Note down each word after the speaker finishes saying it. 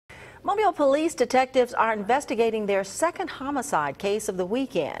Mobile police detectives are investigating their second homicide case of the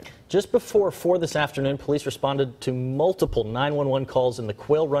weekend. Just before 4 this afternoon, police responded to multiple 911 calls in the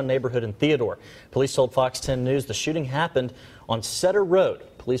Quail Run neighborhood in Theodore. Police told Fox 10 News the shooting happened on Setter Road.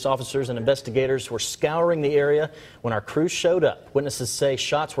 Police officers and investigators were scouring the area when our crew showed up. Witnesses say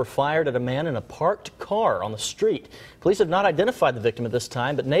shots were fired at a man in a parked car on the street. Police have not identified the victim at this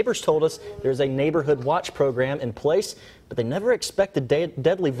time, but neighbors told us there's a neighborhood watch program in place, but they never expected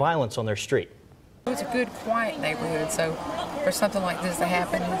deadly violence on their street. It's a good, quiet neighborhood, so for something like this to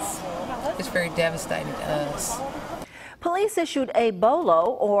happen, it's very devastating to us. Police issued a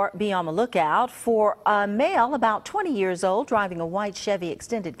BOLO, or be on the lookout, for a male about 20 years old driving a white Chevy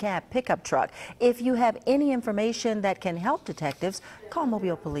extended cab pickup truck. If you have any information that can help detectives, call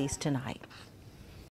Mobile Police tonight.